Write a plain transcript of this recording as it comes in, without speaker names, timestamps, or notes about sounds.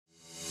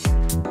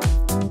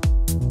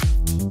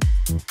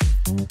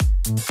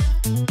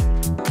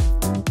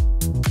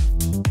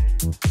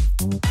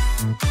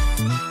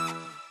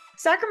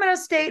Sacramento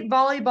State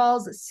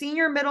volleyball's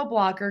senior middle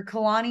blocker,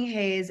 Kalani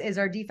Hayes, is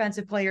our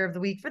defensive player of the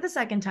week for the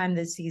second time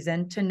this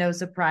season. To no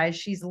surprise,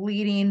 she's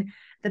leading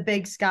the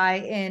Big Sky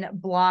in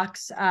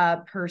blocks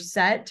per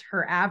set,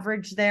 her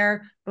average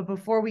there. But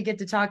before we get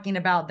to talking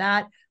about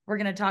that, we're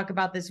going to talk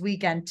about this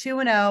weekend.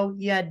 2-0,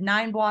 you had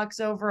 9 blocks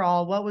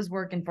overall. What was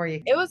working for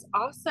you? It was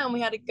awesome.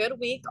 We had a good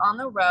week on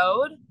the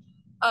road.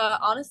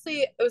 Honestly,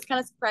 it was kind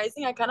of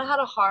surprising. I kind of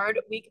had a hard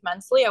week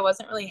mentally. I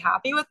wasn't really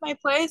happy with my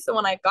play. So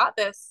when I got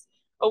this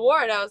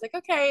award, I was like,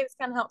 okay, this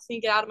kind of helps me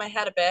get out of my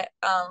head a bit.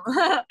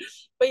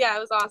 But yeah,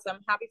 it was awesome.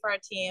 Happy for our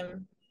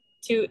team.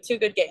 Two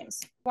good games.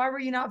 Why were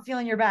you not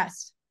feeling your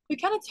best? We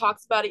kind of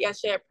talked about it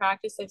yesterday at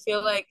practice. I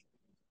feel like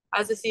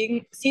as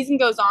the season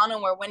goes on and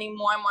we're winning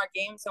more and more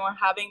games and we're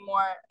having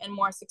more and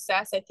more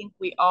success, I think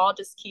we all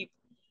just keep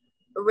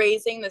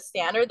raising the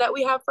standard that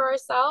we have for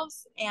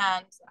ourselves.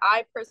 And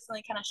I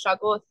personally kind of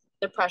struggle with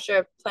the pressure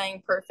of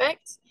playing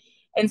perfect.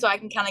 And so I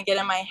can kind of get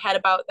in my head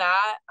about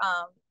that.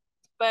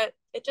 But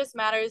it just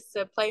matters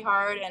to play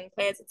hard and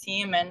play as a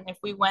team. And if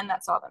we win,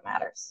 that's all that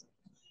matters.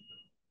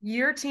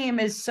 Your team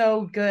is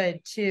so good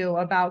too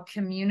about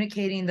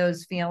communicating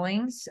those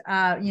feelings.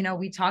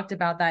 We talked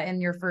about that in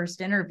your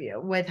first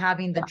interview with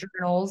having the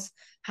journals,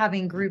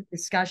 having group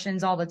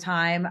discussions all the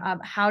time.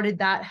 How did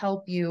that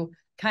help you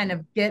kind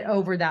of get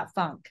over that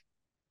funk?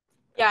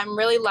 Yeah, I'm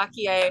really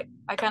lucky. I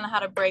kind of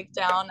had a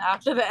breakdown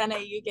after the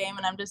NAU game,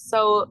 and I'm just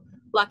so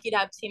lucky to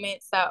have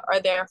teammates that are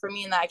there for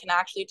me and that I can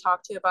actually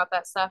talk to about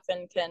that stuff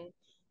and can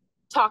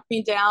talk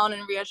me down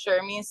and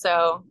reassure me.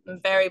 So I'm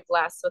very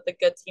blessed with a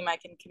good team I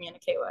can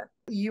communicate with.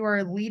 You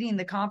are leading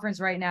the conference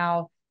right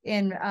now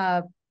in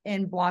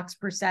blocks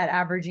per set,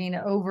 averaging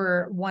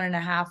over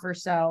 1.5 or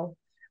so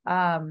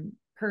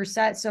per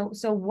set.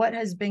 So what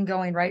has been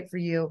going right for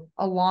you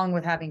along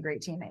with having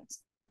great teammates?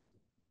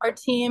 Our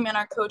team and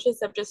our coaches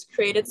have just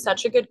created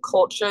such a good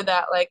culture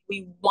that like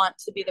we want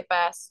to be the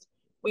best.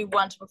 We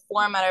want to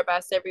perform at our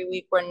best every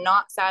week. We're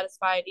not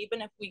satisfied.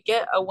 Even if we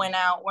get a win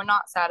out, we're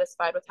not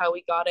satisfied with how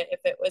we got it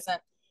if it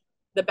wasn't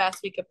the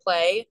best we could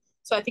play.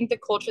 So I think the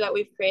culture that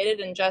we've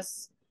created and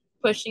just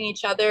pushing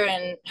each other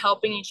and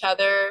helping each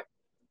other,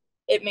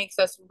 it makes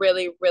us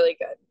really, really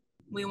good.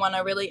 We want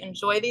to really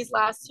enjoy these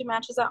last 2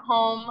 matches at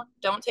home.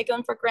 Don't take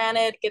them for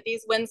granted. Get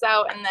these wins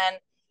out and then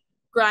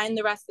grind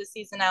the rest of the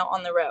season out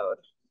on the road.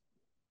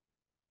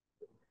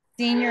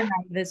 Senior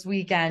night this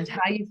weekend.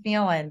 How you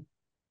feeling?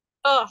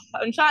 Oh,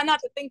 I'm trying not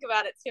to think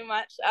about it too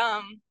much.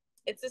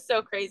 It's just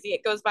so crazy.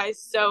 It goes by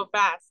so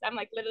fast. I'm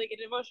like literally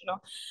getting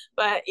emotional.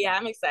 But yeah,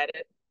 I'm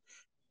excited.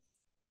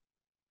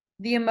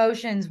 The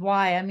emotions,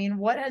 why? I mean,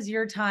 what has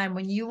your time,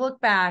 when you look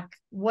back,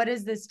 what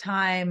has this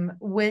time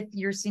with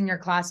your senior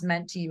class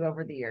meant to you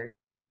over the years?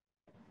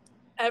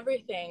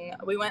 Everything.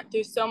 We went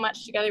through so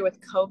much together with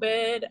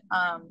COVID.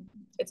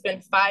 It's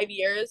been 5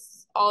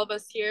 years, all of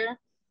us here.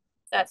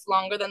 That's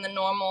longer than the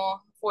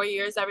normal 4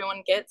 years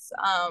everyone gets.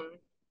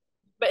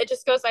 But it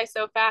just goes by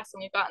so fast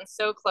and we've gotten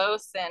so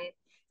close and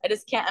I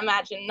just can't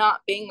imagine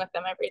not being with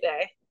them every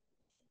day.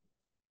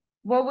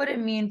 What would it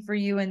mean for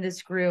you in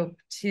this group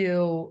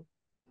to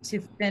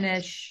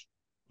finish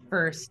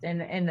first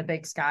in the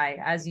Big Sky?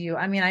 As you,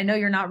 I mean, I know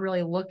you're not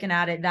really looking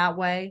at it that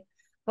way,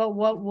 but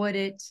what would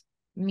it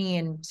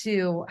mean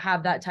to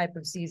have that type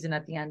of season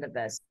at the end of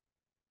this?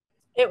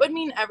 It would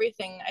mean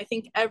everything. I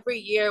think every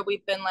year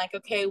we've been like,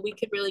 okay, we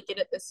could really get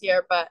it this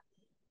year, but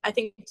I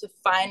think to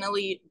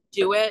finally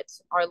do it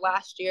our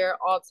last year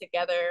all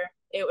together,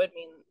 it would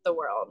mean the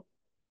world.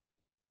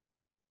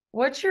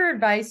 What's your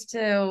advice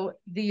to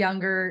the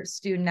younger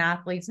student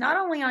athletes, not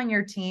only on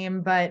your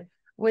team, but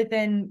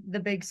within the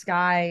Big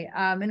Sky,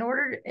 in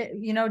order,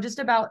 just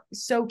about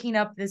soaking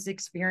up this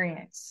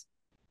experience?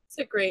 It's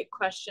a great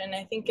question.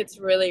 I think it's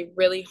really,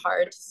 really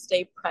hard to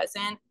stay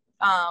present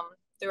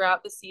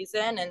throughout the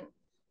season. And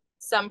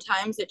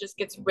sometimes it just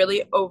gets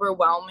really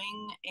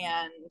overwhelming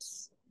and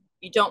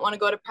you don't want to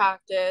go to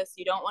practice.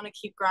 You don't want to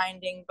keep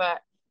grinding.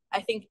 But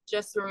I think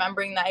just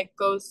remembering that it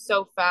goes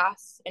so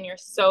fast and you're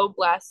so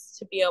blessed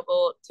to be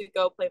able to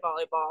go play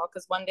volleyball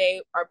because one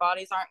day our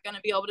bodies aren't going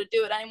to be able to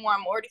do it anymore.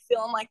 I'm already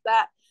feeling like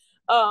that.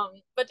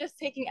 But just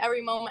taking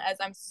every moment as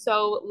I'm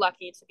so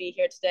lucky to be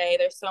here today.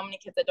 There's so many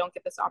kids that don't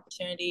get this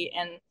opportunity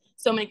and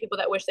so many people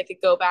that wish they could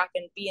go back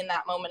and be in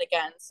that moment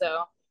again.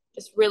 So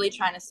just really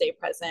trying to stay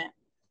present.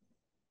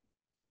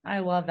 I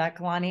love that,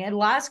 Kalani. And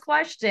last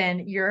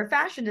question, you're a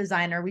fashion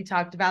designer. We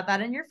talked about that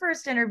in your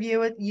first interview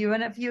with you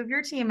and a few of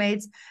your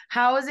teammates.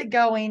 How is it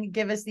going?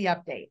 Give us the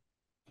update.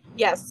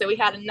 Yes, so we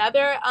had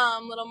another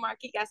little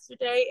market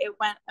yesterday. It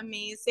went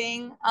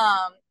amazing.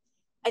 I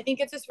think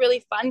it's just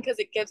really fun because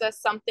it gives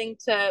us something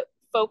to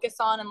focus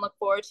on and look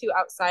forward to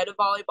outside of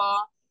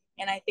volleyball.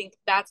 And I think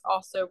that's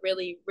also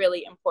really,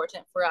 really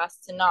important for us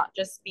to not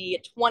just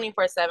be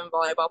 24/7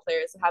 volleyball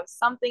players, to have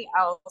something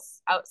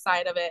else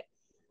outside of it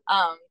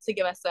to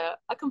give us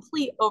a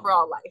complete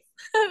overall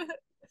life.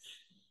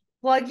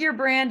 Plug your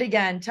brand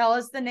again. Tell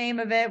us the name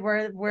of it,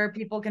 where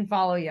people can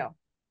follow you.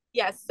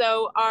 Yes,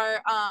 so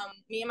our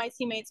me and my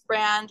teammates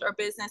brand or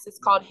business is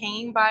called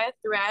Hanging by a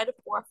Thread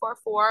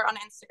 444 on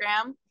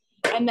Instagram.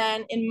 And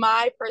then in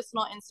my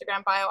personal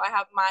Instagram bio, I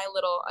have my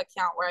little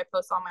account where I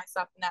post all my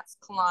stuff, and that's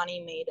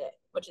Kalani Made It,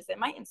 which is in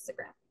my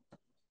Instagram.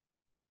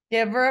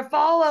 Give her a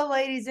follow,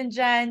 ladies and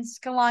gents.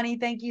 Kalani,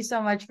 thank you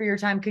so much for your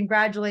time.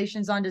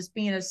 Congratulations on just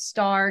being a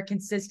star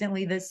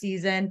consistently this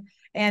season.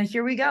 And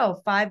here we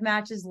go. 5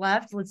 matches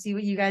left. Let's see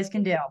what you guys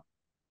can do.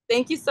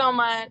 Thank you so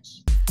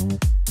much.